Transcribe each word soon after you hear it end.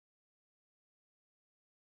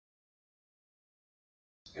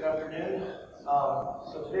Good afternoon.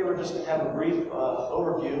 So today we're just going to have a brief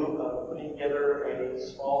overview of putting together a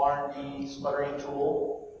small R&D sputtering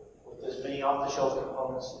tool with as many off-the-shelf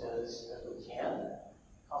components as we can.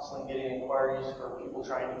 Constantly getting inquiries for people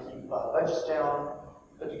trying to keep budgets down,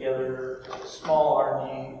 put together a small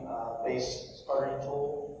R&D based sputtering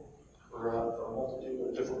tool for a multitude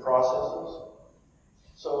of different processes.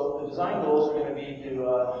 So the design goals are going to be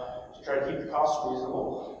to try to keep the costs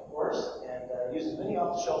reasonable, of course, and use as many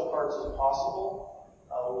off-the-shelf parts as possible.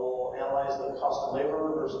 We'll analyze the cost of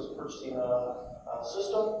labor versus purchasing a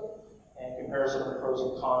system and compare some of the pros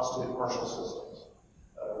and cons to the commercial systems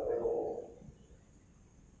that are available.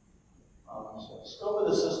 So the scope of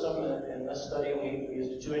the system in this study, we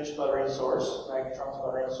used a 2-inch sputtering source, magnetron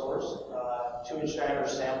sputtering source, 2-inch diameter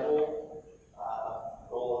sample,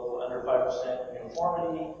 goal of under 5%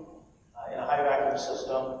 uniformity, in a high vacuum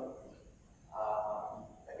system.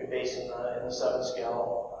 Base in the 7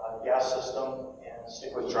 scale gas system, and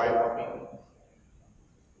stick with dry pumping.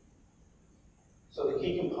 So the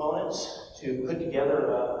key components to put together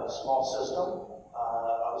a small system,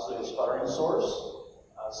 obviously a sputtering source,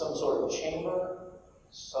 some sort of chamber,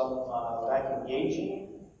 some vacuum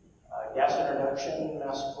gauging, gas introduction,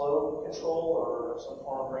 mass flow control, or some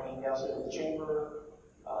form of bringing gas into the chamber,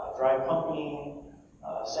 dry pumping,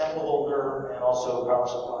 sample holder, and also power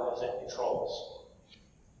supplies and controls.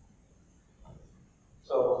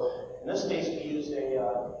 So in this case, we used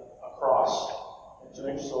a cross, a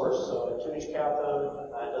 2-inch source, so a 2-inch cathode.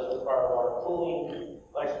 It doesn't require a lot of cooling,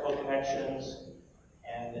 electrical connections,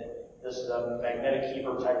 and this is a magnetic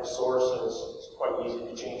keeper type source, so it's quite easy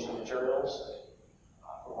to change the materials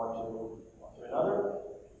from one to another.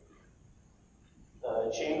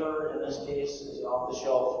 The chamber in this case is an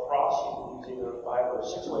off-the-shelf cross. You can use either a 5 or a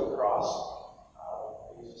 6-way cross.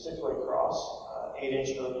 We use a 6-way cross.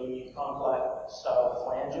 8-inch OD conflat style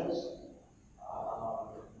flanges.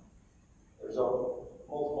 There's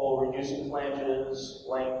multiple reducing flanges,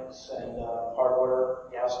 lengths, and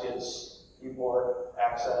hardware, gaskets, keyboard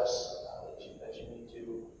access that you need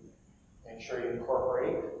to make sure you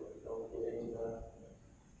incorporate. Don't get into the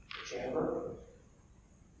chamber.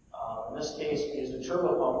 In this case, we used a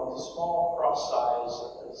turbo pump with a small cross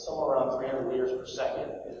size, somewhere around 300 liters per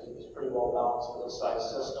second. It's pretty well balanced for this size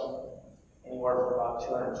system. Anywhere from about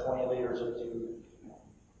 220 liters up to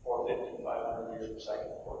 450, 500 liters per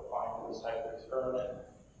second for fine for this type of experiment.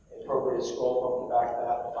 The appropriate scroll pump to back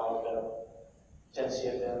that, 10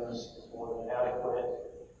 CFM is more than adequate.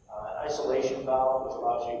 An isolation valve, which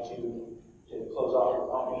allows you to close off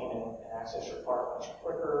your pumping and access your part much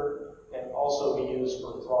quicker. Can also be used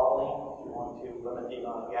for throttling if you want to limit the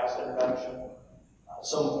amount of gas introduction.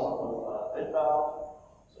 Some form of pit valve,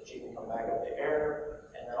 so that you can come back up to air.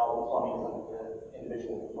 And then all the plumbing with the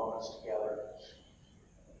individual components together.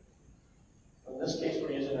 In this case,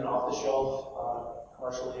 we're using an off-the-shelf,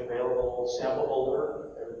 commercially available sample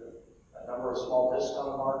holder. There are a number of small discs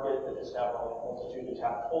on the market that just have a multitude of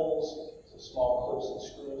tapped holes, so small clips and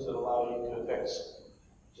screws that allow you to affix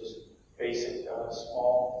just basic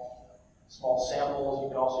small samples. You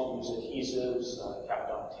can also use adhesives,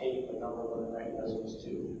 tacked on tape, a number of other mechanisms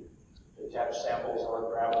to attach samples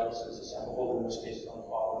or gravity, since the sample holder in this case is on the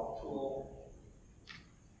bottom of the tool.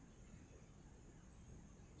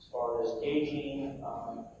 As far as gauging,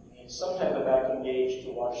 you need some type of vacuum gauge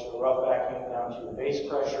to watch the rough vacuum down to the base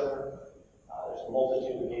pressure. There's a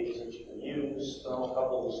multitude of gauges that you can use,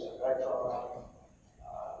 thermocouples, convectron,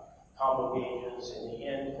 combo gauges. In the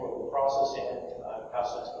end, for the process end,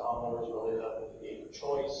 capacitance manometer is really the gauge of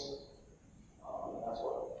choice. And that's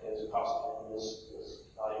what is costing in this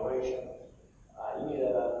evaluation. You need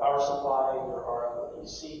a power supply, your RF or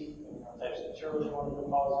DC, what types of materials you want to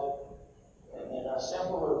deposit. And then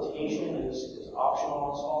sample rotation is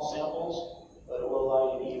optional on small samples, but it will allow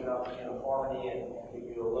you to even out the uniformity and give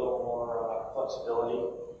you a little more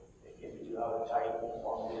flexibility if you do have a tight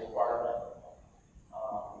uniformity requirement.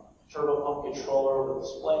 Turbo pump controller with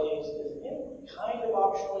displays is kind of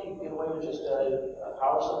optional. You can get away with just a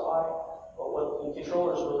power supply, but what the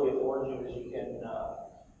controllers really afford you is you can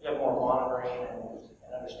you have more monitoring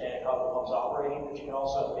and understanding how the pump's operating, but you can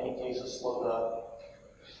also, in many cases, slow the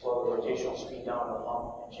rotational speed down of the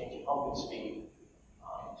pump and change the pumping speed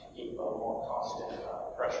to keep a more constant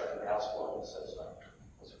pressure and gas flow in the system.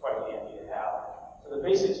 It's quite handy to have. So the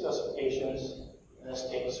basic specifications in this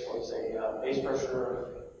case was a base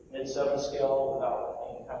pressure mid-7 scale without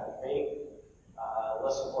any kind of fake.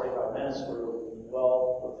 Less than 45 minutes, we're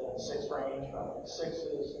well within 6 range, around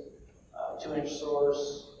 6s. 2-inch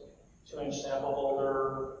source, 2-inch sample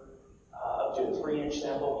holder, up to a 3-inch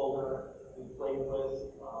sample holder we played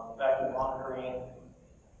with, vacuum monitoring,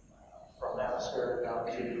 from atmospheric down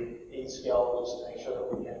to 8 scale, just to make sure that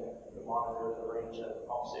we can monitor the range that the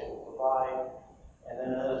pump's able to provide. And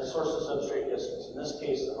then a source to substrate distance. In this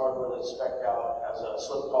case, the hardware that's spec'd out has a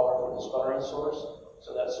slip collar for the sputtering source,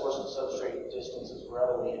 so that source to substrate distance is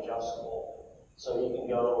readily adjustable. So you can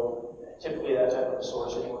go, typically that type of a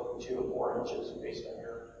source, anywhere from 2 to 4 inches based on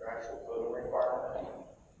your actual photo requirement.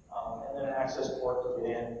 And then an access port to get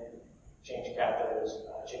in, change catheters,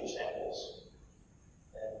 change samples.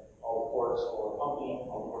 And all the ports for pumping,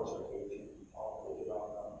 all the ports for gauging, all included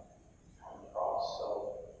on the cross. So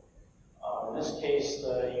in this case,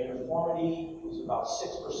 the uniformity was about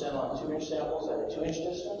 6% on 2-inch samples at a 2-inch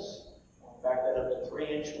distance. Back that up to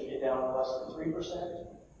 3-inch, we get down to less than 3%.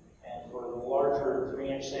 And for the larger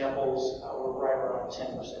 3-inch samples, we're right around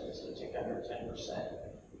 10%, so a tick under 10%.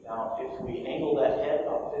 Now, if we angle that head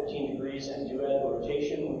about 15 degrees and do add the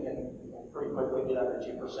rotation, we can pretty quickly get under 2%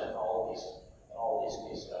 in all of these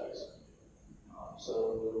case studies.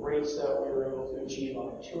 So the rates that we were able to achieve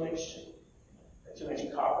on a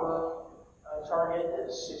 2-inch copper target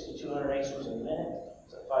is 6,200 angstroms a minute.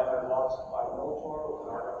 It's at 500 watts and 5 millitorr with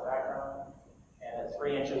an argon background. And at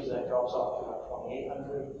 3 inches, that drops off to about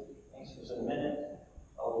 2,800 angstroms a minute.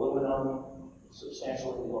 Aluminum,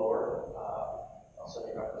 substantially lower, about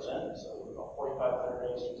 75%, so about 4,500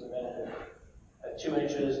 angstroms a minute at 2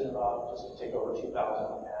 inches, and about just to take over 2,000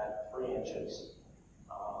 at 3 inches.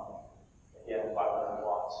 Again, 500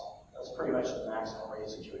 watts. That's pretty much the maximum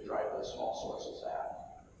rates that you would drive those small sources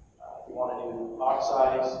at. If you want to do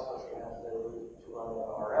oxides, first you're going to have to run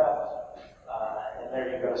an RF, and there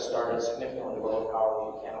you've got to start at significantly lower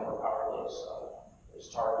power. You can't overpower those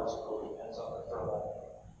targets. It really depends on the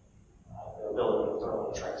ability to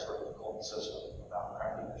thermally transfer the coolant system without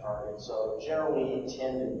cracking the target. So generally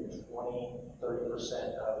 10 to 20,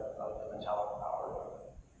 30% of the metallic power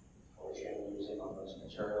which you're going to be using on those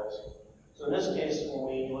materials. So in this case, when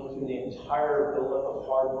we look through the entire buildup of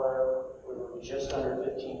hardware, we were just under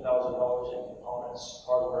 $15,000 in components,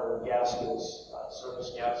 hardware, gaskets,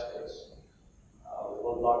 service gaskets,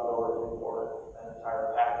 load lock door, import, an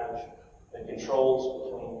entire package. The controls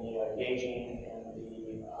between the gauging and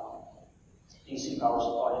the DC power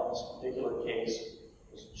supply in this particular case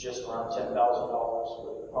was just around $10,000,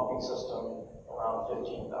 with the pumping system around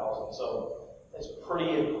 $15,000. So it's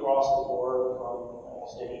pretty across the board from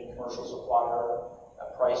almost any commercial supplier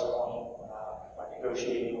at price point. By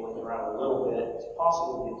negotiating, looking around a little bit, it's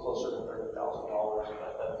possible to get closer to $30,000,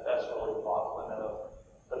 but that's really the bottom limit of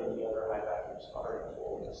putting together a high vacuum sputtering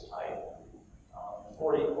tool of this type.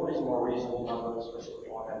 40 is a more reasonable number, especially if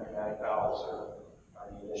you want to have pneumatic valves or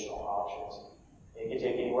any additional options. It can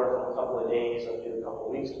take anywhere from a couple of days up to a couple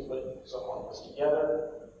of weeks to put something like this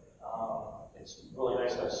together. It's really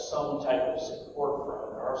nice to have some type of support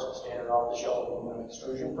frame. There are some standard off-the-shelf aluminum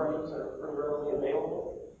extrusion frames that are pretty readily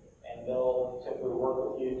available, and they'll typically work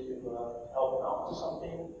with you to help mount to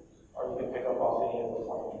something, or you can pick up off any of the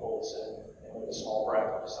flange bolts and make a small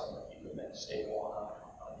bracket or something that you can then stable on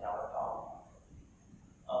a countertop.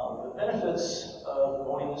 The benefits of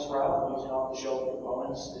going this route using off-the-shelf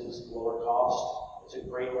components is lower cost. It's a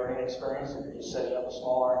great learning experience if you're just setting up a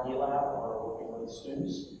small R&D lab or working with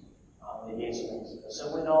students. You gain some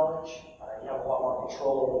assembly knowledge. You have a lot more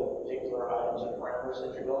control over the particular items and parameters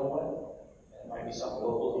that you're dealing with. And it might be something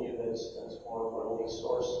local to you that's more readily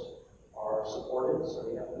sourced or supported, so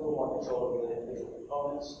you have a little more control over the individual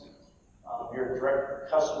components. You're a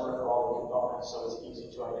direct customer for all the components, so it's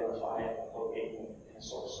easy to identify and locate and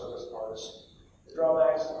source service parts. The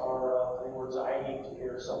drawbacks are, three words I hate to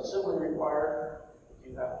hear, some assembly required. If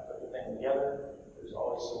you have to put the thing together, there's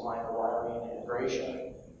always some minor wiring and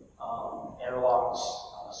integration. Interlocks,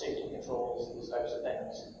 safety controls, these types of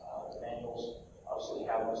things. The manuals obviously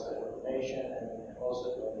have most of that information, and most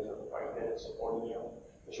of them are quite good at supporting you.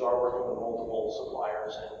 But you are working with multiple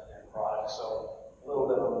suppliers and products, so a little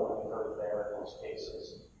bit of a learning curve there in most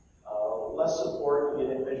cases. Less support, you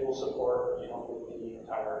get individual support, you don't get the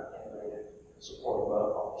entire integrated support of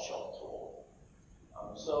an off-the-shelf tool.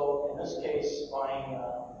 So in this case, buying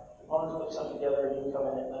components, put something together, you can come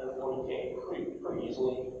in at under $40K pretty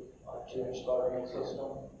easily on a 2-inch sputtering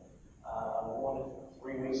system. 1 to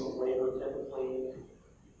 3 weeks of labor typically,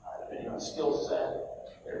 depending on skill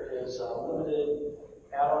set. There is limited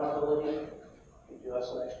add-on ability. You do have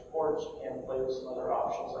some extra ports, you can play with some other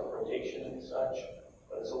options like rotation and such,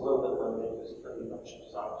 but it's a little bit limited because it's pretty much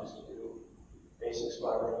designed just to do basic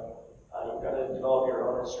sputtering. You've got to develop your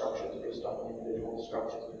own instructions based on the individual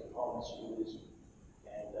instructions and components used,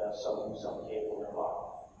 and some cable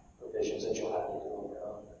interlock revisions that you'll have to do on your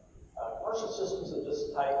own. Commercial systems of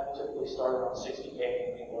this type typically start around $60K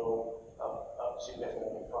and can go up up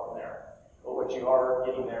significantly from there. But what you are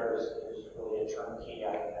getting there is really a turnkey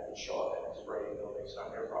item that can show up and it's ready to go based on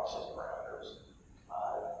your process parameters.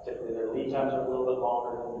 Typically, their lead times are a little bit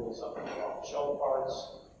longer than doing something off the shelf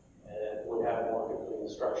parts. And it would have more complete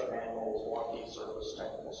instruction manuals, warranty, service,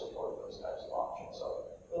 technical support, those types of options.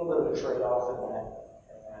 So a little bit of a trade-off in that.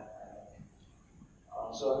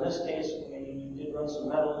 So in this case, we did run some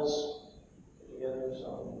metals, put together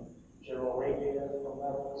some general rate data from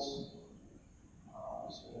metals.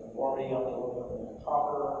 Some uniformity on the aluminum and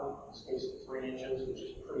copper, in this case 3 inches, which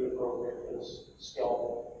is pretty appropriate for this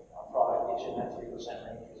scale product, gets you in that 3%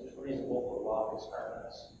 range, which is reasonable for a lot of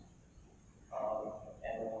experiments.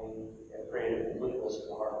 And then we created a complete list of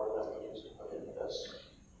the hardware that we used to put into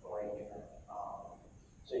this arrangement.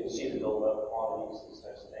 So you can see the build-up quantities, these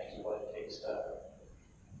types of things, and what it takes to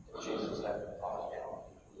chase this type of product down.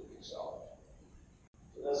 So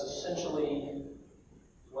that's essentially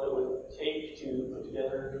what it would take to put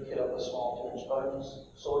together, kit up a small 2-inch sputtering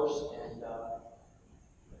source, and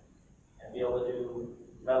be able to do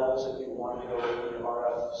metals if you wanted to go with the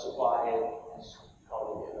RF supply. It's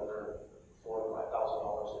probably another $4,000 to $5,000